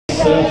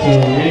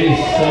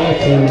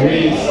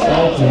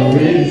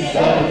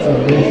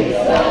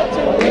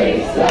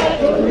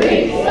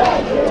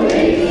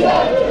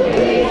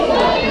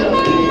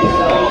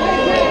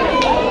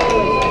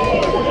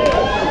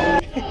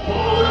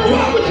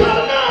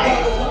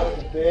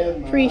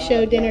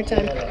Pre-show dinner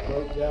time.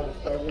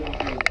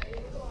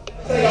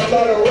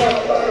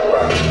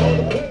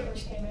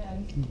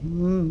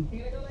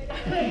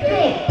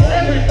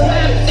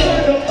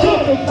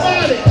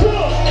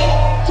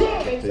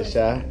 Too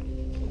shy?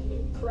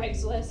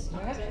 Craigslist.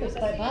 It's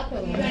quite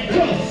popular.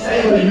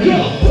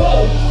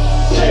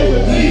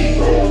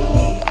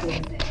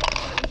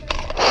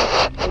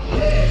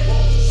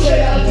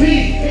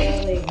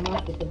 Really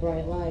mock with the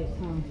bright lights,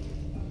 huh?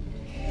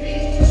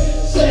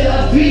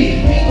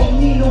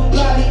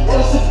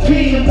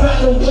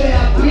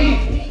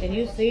 Can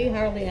you see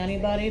hardly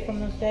anybody from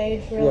the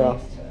stage, really? Yeah,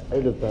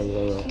 it depends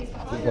on it.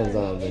 Depends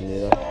on the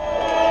venue.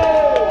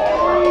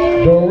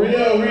 The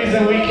real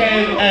reason we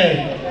came,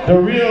 the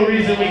real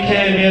reason we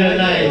came here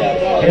tonight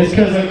is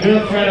because a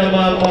good friend of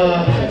my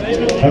mom,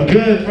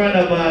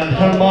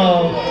 her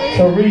mom,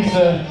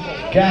 Teresa,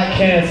 got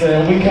cancer,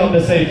 and we come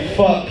to say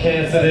fuck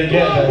cancer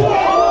together.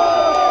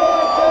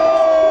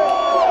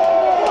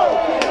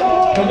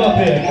 Come up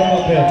here, come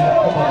up here,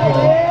 come up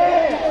here.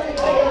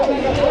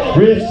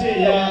 Real shit,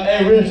 y'all.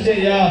 Hey, real shit,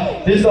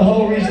 y'all. This is the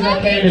whole reason I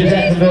came to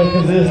Jacksonville,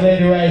 because this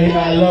lady right here,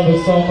 I love her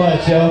so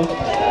much, yo.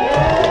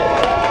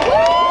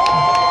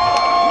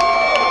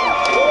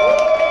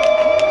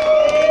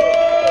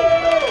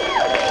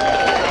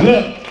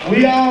 Look,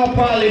 we all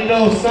probably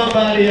know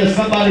somebody or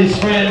somebody's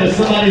friend or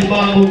somebody's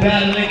mom who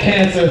battling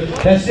cancer.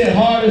 That shit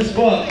hard as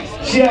fuck.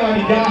 She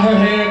already got her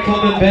hair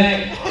coming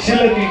back. She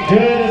looking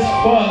good as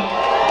fuck.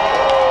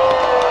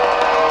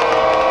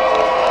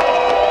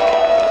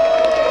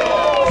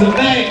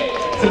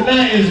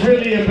 Tonight is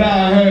really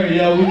about her,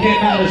 yo. We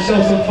came out to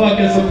show some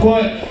fucking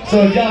support.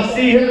 So if y'all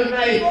see her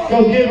tonight,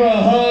 go give her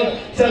a hug.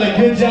 Tell her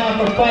good job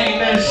for fighting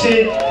that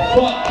shit.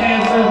 Fuck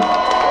cancer.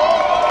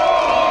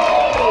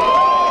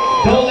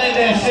 Don't let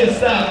that shit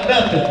stop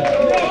nothing.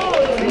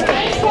 I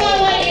just want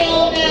to let you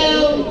all know,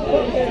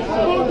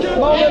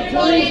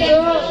 everybody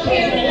that's up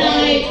here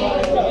tonight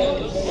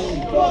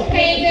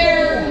paid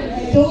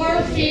their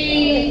door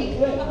fee.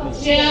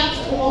 Jeff,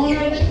 the owner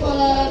of the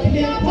club,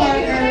 his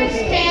partners,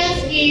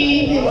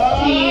 Caskey, his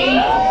team,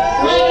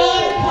 my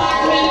daughter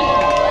Carmen,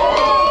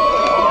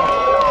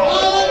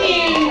 all of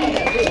you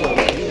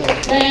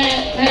that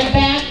have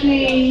backed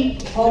me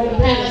over the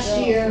past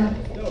year.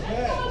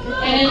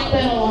 And it's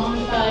been a long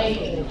fight.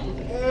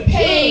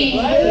 Pain.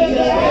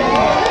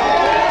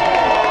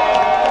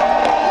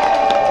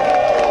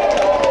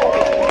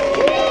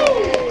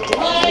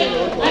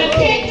 I've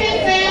kicked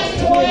his ass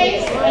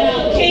twice, and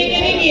I'll kick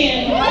it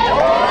again.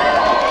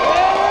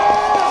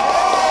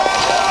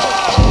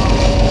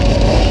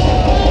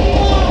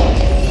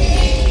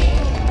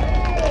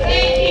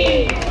 Thank you.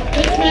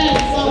 This meant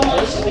so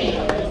much to me.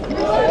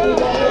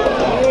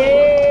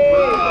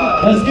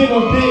 Let's give a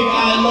big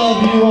I love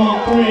you on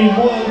 3. 1,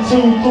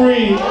 2,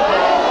 3.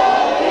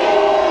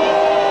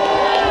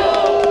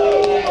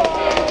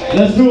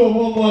 Let's do it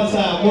one more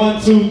time.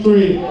 1, 2,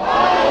 3.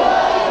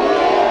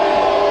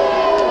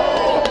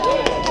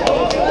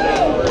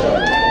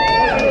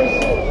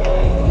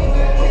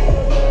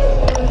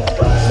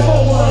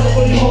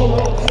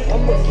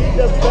 I'ma keep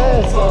that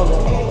fast on it.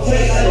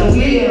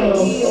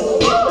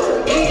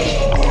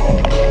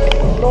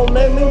 Don't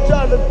make me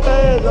drive the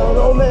fast on it.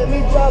 Don't make me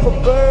drive a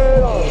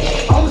bird on it.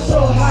 I'm so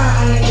high,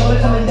 I ain't gonna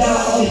come down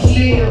on the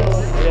hill.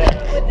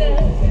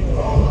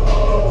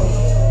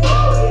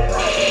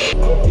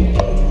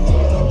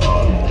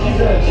 These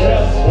are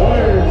just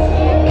words.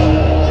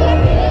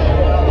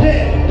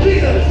 Yeah,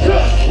 these are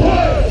just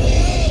words.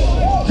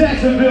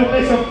 Jacksonville,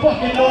 make some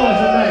fucking noise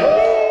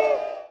tonight.